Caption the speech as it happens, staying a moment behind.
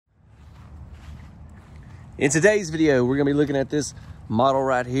In today's video, we're gonna be looking at this model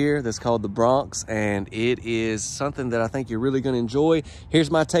right here that's called the Bronx, and it is something that I think you're really gonna enjoy.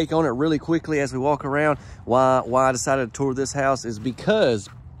 Here's my take on it really quickly as we walk around. Why I decided to tour this house is because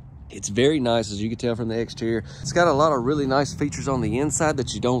it's very nice, as you can tell from the exterior. It's got a lot of really nice features on the inside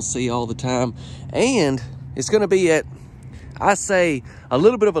that you don't see all the time. And it's gonna be at, I say, a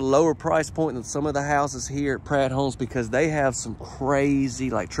little bit of a lower price point than some of the houses here at Prefab Homes, because they have some crazy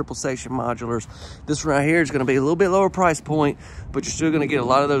like triple section modulars. This right here is gonna be a little bit lower price point, but you're still gonna get a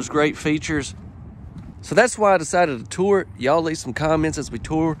lot of those great features. So that's why I decided to tour it. Y'all leave some comments as we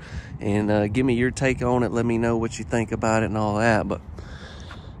tour and give me your take on it. Let me know what you think about it and all that. But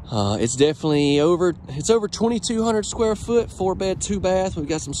it's definitely over 2,200 square foot, 4-bed, 2-bath. We've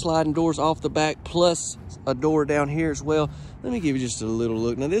got some sliding doors off the back, plus a door down here as well. Let me give you just a little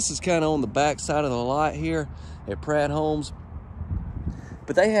look. Now this is kind of on the back side of the lot here at Prefab Homes,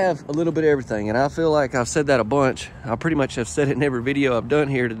 but they have a little bit of everything. And I feel like I've said that a bunch. I pretty much have said it in every video I've done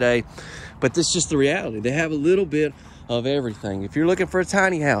here today, but this is just the reality. They have a little bit of everything. If you're looking for a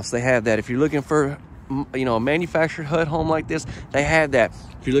tiny house, they have that. If you're looking for, you know, a manufactured HUD home like this, they have that.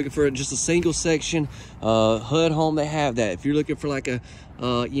 If you're looking for just a single section HUD home, they have that. If you're looking for like a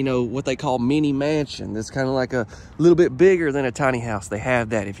you know, what they call mini mansion, that's kind of like a little bit bigger than a tiny house, they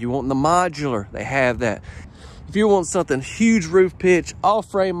have that. If you want the modular, they have that. If you want something huge roof pitch, all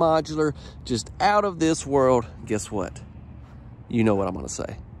frame modular, just out of this world, guess what? You know what I'm gonna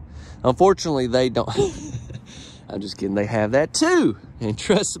say. Unfortunately, they don't. I'm just kidding, they have that too. And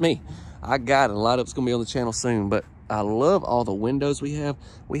trust me, I got it. A lot of it's gonna be on the channel soon, but I love all the windows we have.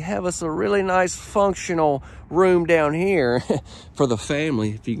 We have us a really nice functional room down here for the family,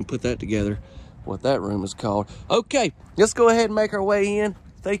 if you can put that together, what that room is called. Okay, let's go ahead and make our way in.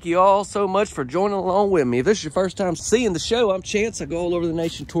 Thank you all so much for joining along with me. If this is your first time seeing the show, I'm Chance. I go all over the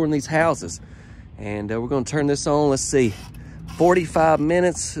nation touring these houses. And we're gonna turn this on. Let's see, 45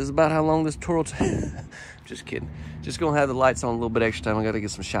 minutes is about how long this tour will take. Just kidding. Just gonna have the lights on a little bit extra time. I gotta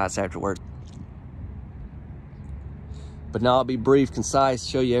get some shots afterwards. But now I'll be brief, concise,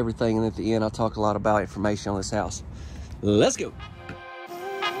 show you everything, and at the end I'll talk a lot about information on this house. Let's go.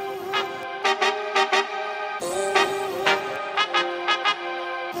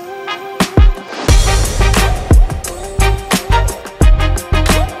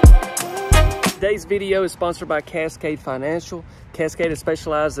 Today's video is sponsored by Cascade Financial. Cascade has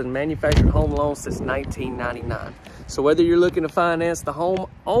specialized in manufactured home loans since 1999. So whether you're looking to finance the home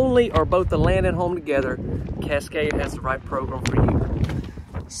only or both the land and home together, Cascade has the right program for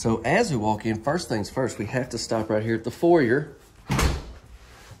you. So as we walk in, first things first, we have to stop right here at the foyer.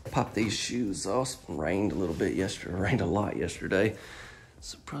 Pop these shoes off. It rained a little bit yesterday, rained a lot yesterday.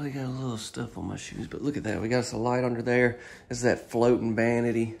 So probably got a little stuff on my shoes, but look at that. We got us a light under there. This is that floating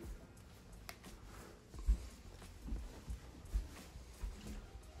vanity.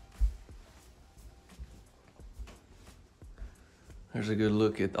 There's a good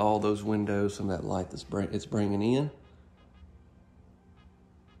look at all those windows, some of that light that's it's bringing in.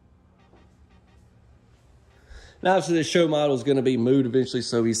 Now, obviously, this show model is going to be moved eventually,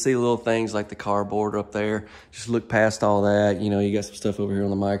 so you see little things like the cardboard up there. Just look past all that. You know, you got some stuff over here on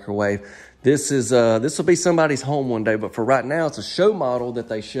the microwave. This will be somebody's home one day, but for right now, it's a show model that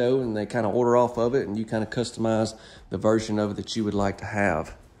they show, and they kind of order off of it, and you kind of customize the version of it that you would like to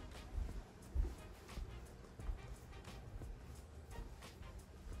have.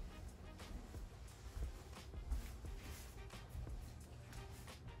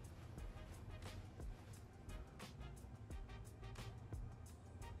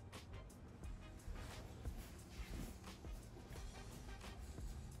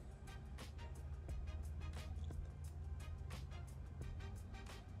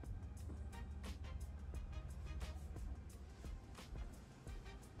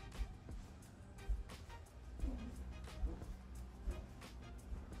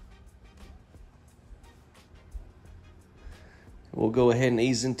 We'll go ahead and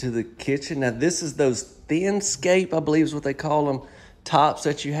ease into the kitchen. Now, this is those thin scape, I believe is what they call them, tops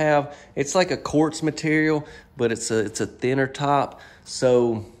that you have. It's like a quartz material, but it's a thinner top.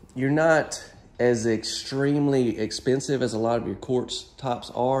 So you're not as extremely expensive as a lot of your quartz tops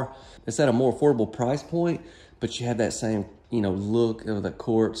are. It's at a more affordable price point, but you have that same, you know, look of the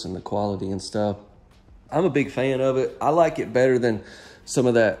quartz and the quality and stuff. I'm a big fan of it. I like it better than some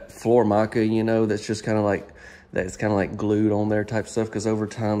of that floor mica, you know, that's just kind of like, that's kind of like glued on there type stuff, because over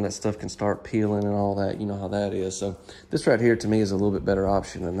time that stuff can start peeling and all that. You know how that is. So this right here to me is a little bit better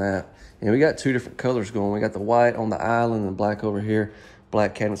option than that. And we got two different colors going. We got the white on the island and black over here,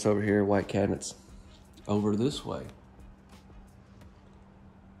 black cabinets over here, white cabinets over this way.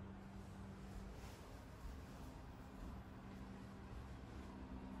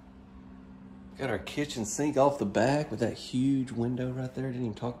 Got our kitchen sink off the back with that huge window right there. Didn't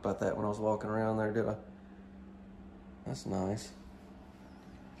even talk about that when I was walking around there, did I? That's nice.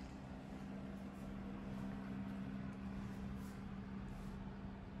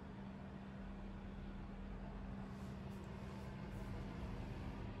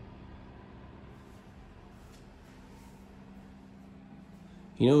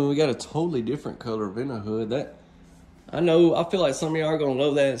 You know, we got a totally different color vent hood. That, I know, I feel like some of y'all are gonna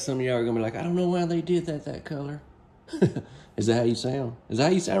love that, and some of y'all are gonna be like, I don't know why they did that color. Is that how you sound? Is that how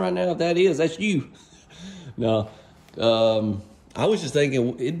you sound right now? If that is, that's you. No, I was just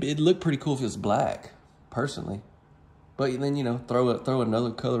thinking it'd look pretty cool if it was black, personally. But then, you know, throw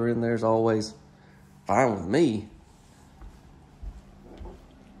another color in there is always fine with me.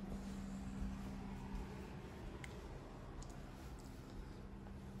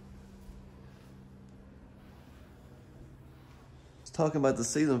 Talking about the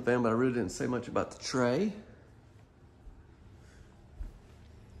ceiling fan, but I really didn't say much about the tray.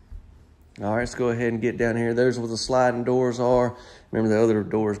 All right, let's go ahead and get down here. There's where the sliding doors are. Remember the other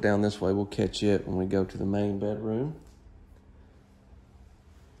doors down this way. We'll catch it when we go to the main bedroom.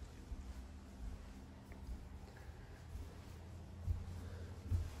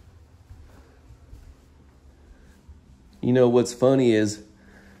 You know what's funny is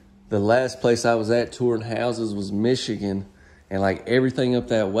the last place I was at touring houses was Michigan. And like everything up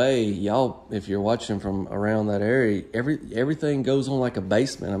that way, y'all, if you're watching from around that area, everything goes on like a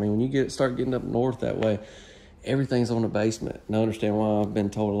basement. I mean, when you start getting up north that way, everything's on a basement. And I understand why. I've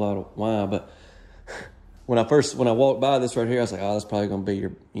been told a lot of why, but when I walked by this right here, I was like, oh, that's probably gonna be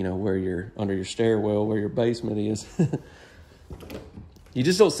your, you know, where you're under your stairwell, where your basement is. You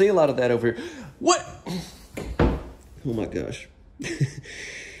just don't see a lot of that over here. What? Oh my gosh.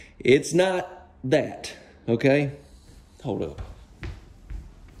 It's not that, okay? Hold up.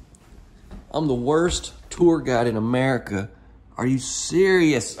 I'm the worst tour guide in America. Are you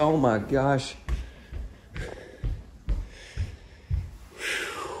serious? Oh my gosh.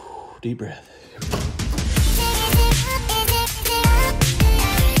 Deep breath.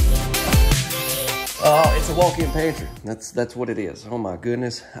 Oh, it's a walk-in pantry. That's what it is. Oh my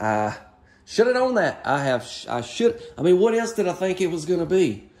goodness. I should have known that. I mean, what else did I think it was gonna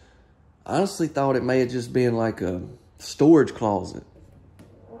be? I honestly thought it may have just been like a storage closet.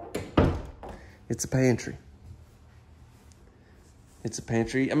 It's a pantry. It's a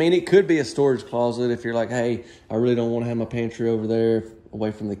pantry. I mean, it could be a storage closet if you're like, hey, I really don't want to have my pantry over there away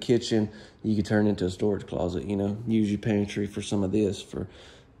from the kitchen. You could turn it into a storage closet, you know, use your pantry for some of this, for,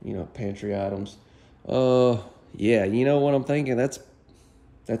 you know, pantry items. Yeah, you know what I'm thinking? That's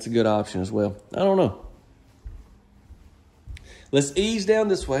a good option as well. I don't know. Let's ease down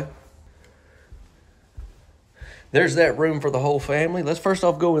this way. There's that room for the whole family. Let's first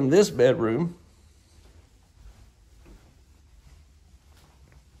off go in this bedroom.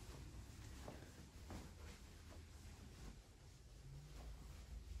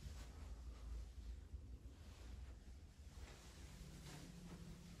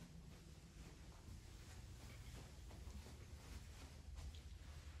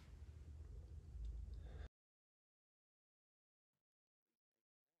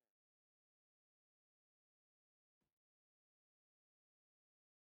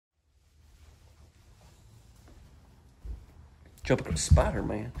 Jumping on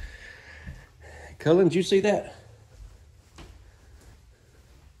Spider-Man. Cullen, did you see that?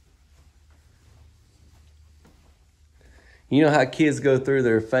 You know how kids go through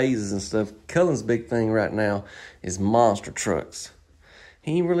their phases and stuff. Cullen's big thing right now is monster trucks.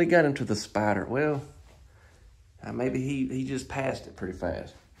 He ain't really got into the spider. Well, maybe he just passed it pretty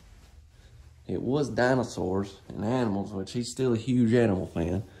fast. It was dinosaurs and animals, which he's still a huge animal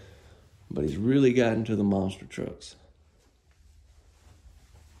fan. But he's really got into the monster trucks.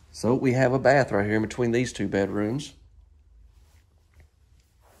 So we have a bath right here in between these two bedrooms.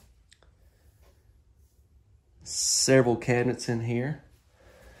 Several cabinets in here.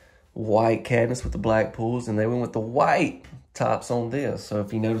 White cabinets with the black pools, and they went with the white tops on this. So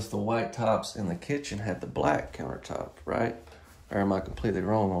if you notice, the white tops in the kitchen had the black countertop, right? Or am I completely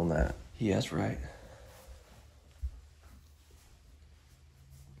wrong on that? Yeah, that's right.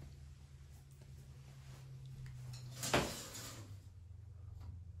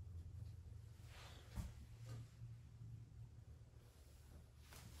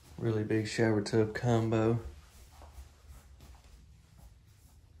 Really big shower tub combo.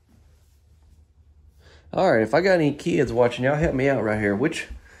 All right, if I got any kids watching, y'all help me out right here. Which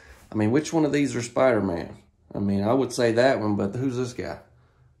one of these are Spider-Man? I mean, I would say that one, but who's this guy?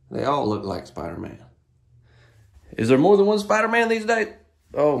 They all look like Spider-Man. Is there more than one Spider-Man these days?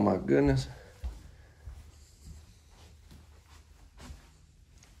 Oh my goodness.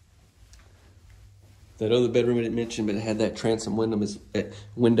 That other bedroom I didn't mention, but it had that transom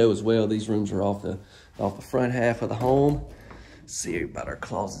window as well. These rooms are off the front half of the home. Let's see about our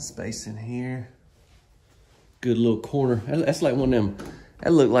closet space in here. Good little corner. That's like one of them.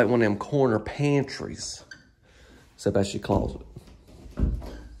 That looked like one of them corner pantries. Except that's your closet.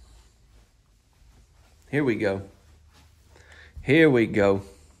 Here we go. Here we go.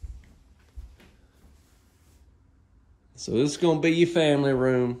 So this is gonna be your family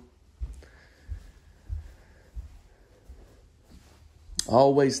room.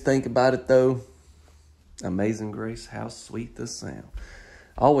 Always think about it though. Amazing Grace, how sweet the sound.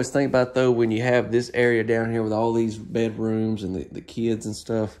 I always think about though, when you have this area down here with all these bedrooms and the kids and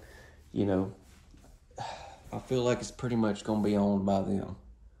stuff, you know, I feel like it's pretty much gonna be owned by them.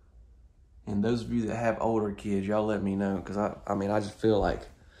 And those of you that have older kids, y'all let me know, because I mean, I just feel like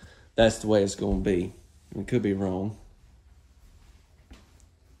that's the way it's gonna be. It could be wrong.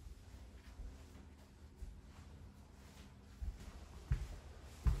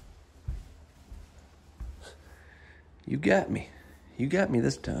 You got me. You got me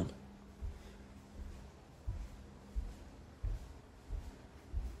this time.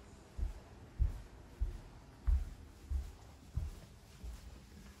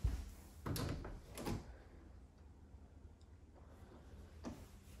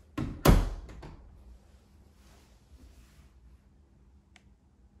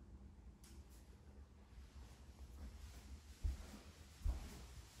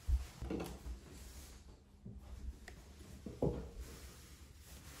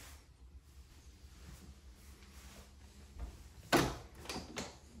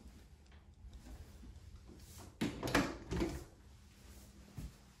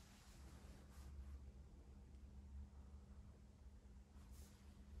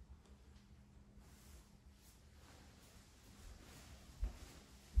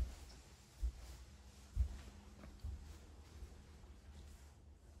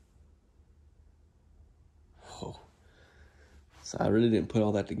 So I really didn't put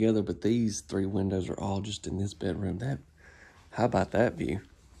all that together, but these 3 windows are all just in this bedroom. How about that view?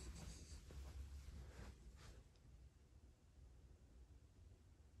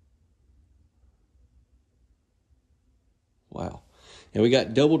 Wow. And we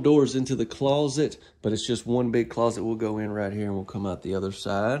got double doors into the closet, but it's just one big closet. We'll go in right here and we'll come out the other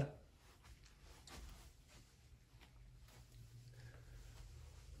side.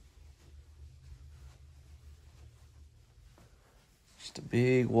 Just a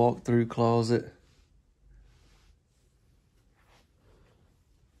big walk-through closet.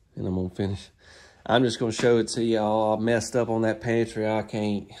 And I'm gonna finish. I'm just gonna show it to y'all. I messed up on that pantry. I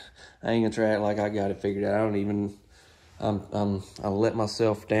ain't gonna try it like I got it figured out. I don't even, I let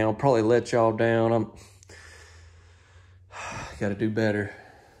myself down, probably let y'all down. Gotta do better.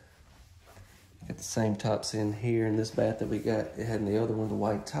 Got the same tops in here in this bath that we got. It had in the other one, the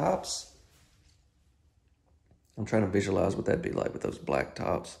white tops. I'm trying to visualize what that'd be like with those black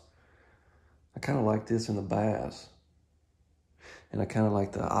tops. I kind of like this in the baths. And I kind of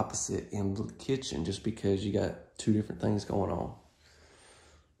like the opposite in the kitchen just because you got 2 different things going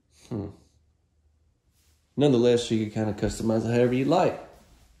on. Nonetheless, you can kind of customize it however you like.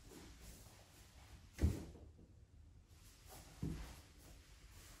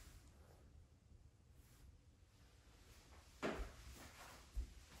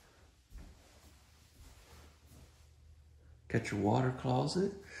 Got your water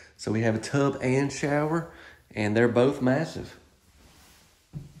closet. So we have a tub and shower, and they're both massive.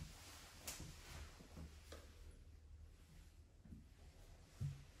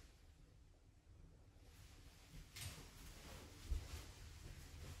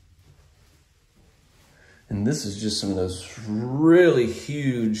 And this is just some of those really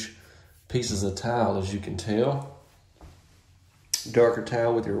huge pieces of tile, as you can tell. Darker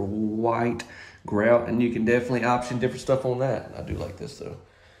tile with your white grout, and you can definitely option different stuff on that. I do like this though.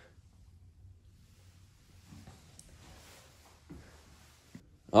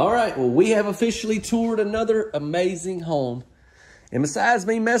 All right, well, we have officially toured another amazing home. And besides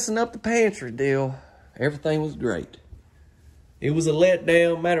me messing up the pantry deal, everything was great. It was a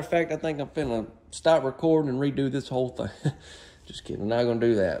letdown. Matter of fact, I think I'm finna stop recording and redo this whole thing. Just kidding, I'm not gonna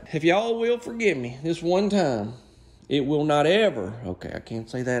do that. If y'all will forgive me this one time, it will not ever, okay, I can't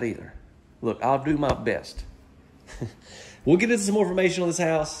say that either. Look, I'll do my best. We'll get into some more information on this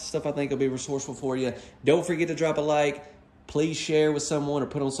house, stuff I think will be resourceful for you. Don't forget to drop a like. Please share with someone or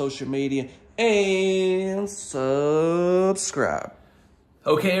put on social media, and subscribe.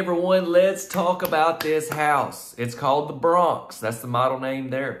 Okay, everyone, let's talk about this house. It's called the Bronx. That's the model name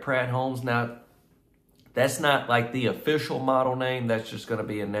there at Pratt Homes. Now, That's not like the official model name. That's just going to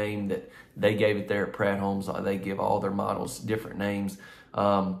be a name that they gave it there at Pratt Homes. They give all their models different names.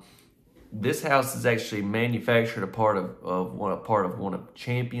 This house is actually manufactured a part of one of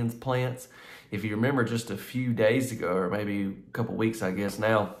Champion's plants. If you remember, just a few days ago, or maybe a couple weeks, I guess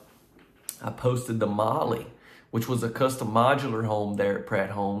now, I posted the Molly, which was a custom modular home there at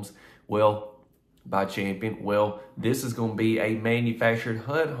Pratt Homes. Well, by Champion. Well, this is going to be a manufactured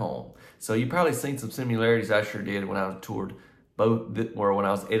HUD home. So you probably seen some similarities. I sure did when I toured both, or when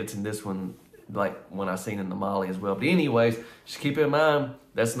I was editing this one, like when I seen in the Molly as well. But anyways, just keep in mind,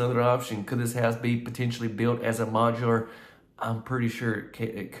 that's another option. Could this house be potentially built as a modular? I'm pretty sure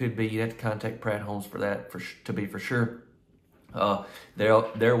it could be. You have to contact Pratt Homes for that to be for sure.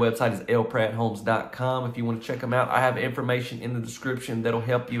 Their website is lpratthomes.com if you want to check them out. I have information in the description that'll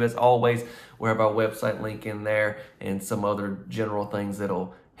help you as always. We have our website link in there and some other general things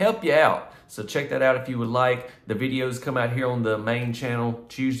that'll help you out. So check that out if you would like. The videos come out here on the main channel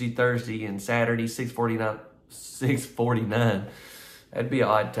Tuesday, Thursday, and Saturday, 6:49. That'd be an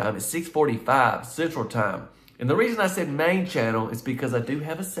odd time. It's 6:45 Central Time. And the reason I said main channel is because I do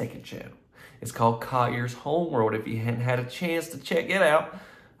have a second channel. It's called Collier's Home World. If you hadn't had a chance to check it out,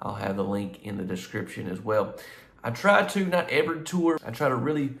 I'll have the link in the description as well. I try to, not every tour, I try to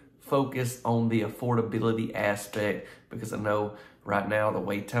really focus on the affordability aspect, because I know right now the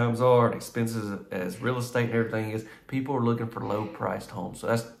way times are and expenses as real estate and everything is, people are looking for low priced homes. So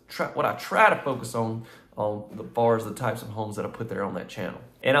that's what I try to focus on as far as the types of homes that I put there on that channel.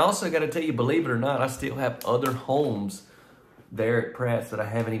 And I also got to tell you, believe it or not, I still have other homes there at Pratt's that I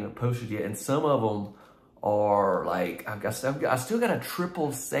haven't even posted yet. And some of them are like, I still got a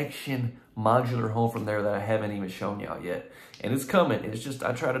triple section modular home from there that I haven't even shown y'all yet. And it's coming. It's just,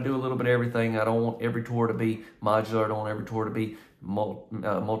 I try to do a little bit of everything. I don't want every tour to be modular. I don't want every tour to be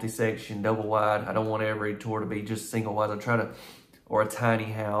multi-section, double wide. I don't want every tour to be just single wide. Or a tiny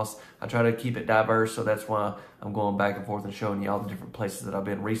house. I try to keep it diverse, so that's why I'm going back and forth and showing you all the different places that I've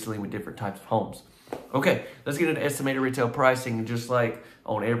been recently with different types of homes. Okay, let's get into estimated retail pricing. And just like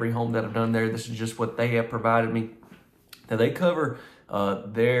on every home that I've done there, this is just what they have provided me. Now they cover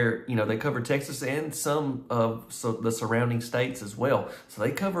they cover Texas and some of the surrounding states as well. So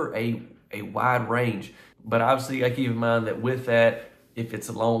they cover a wide range. But obviously I keep in mind that with that, if it's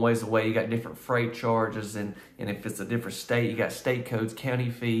a long ways away, you got different freight charges, and if it's a different state, you got state codes, county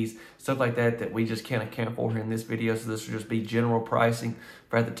fees, stuff like that we just can't account for here in this video. So this will just be general pricing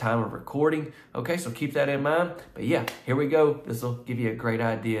for at the time of recording. Okay, so keep that in mind. But yeah, here we go. This will give you a great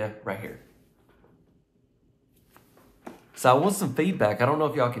idea right here. So I want some feedback. I don't know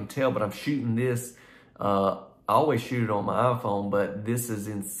if y'all can tell, but I'm shooting this. I always shoot it on my iPhone, but this is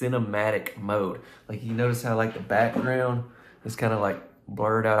in cinematic mode. Like you notice how like the background is kind of like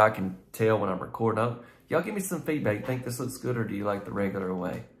blurred out. I can tell when I'm recording. Y'all give me some feedback. You think this looks good, or do you like the regular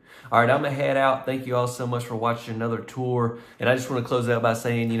way? All right, I'm gonna head out. Thank you all so much for watching another tour. And I just want to close out by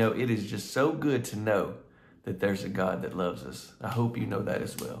saying, it is just so good to know that there's a God that loves us. I hope you know that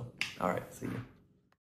as well. All right, see you.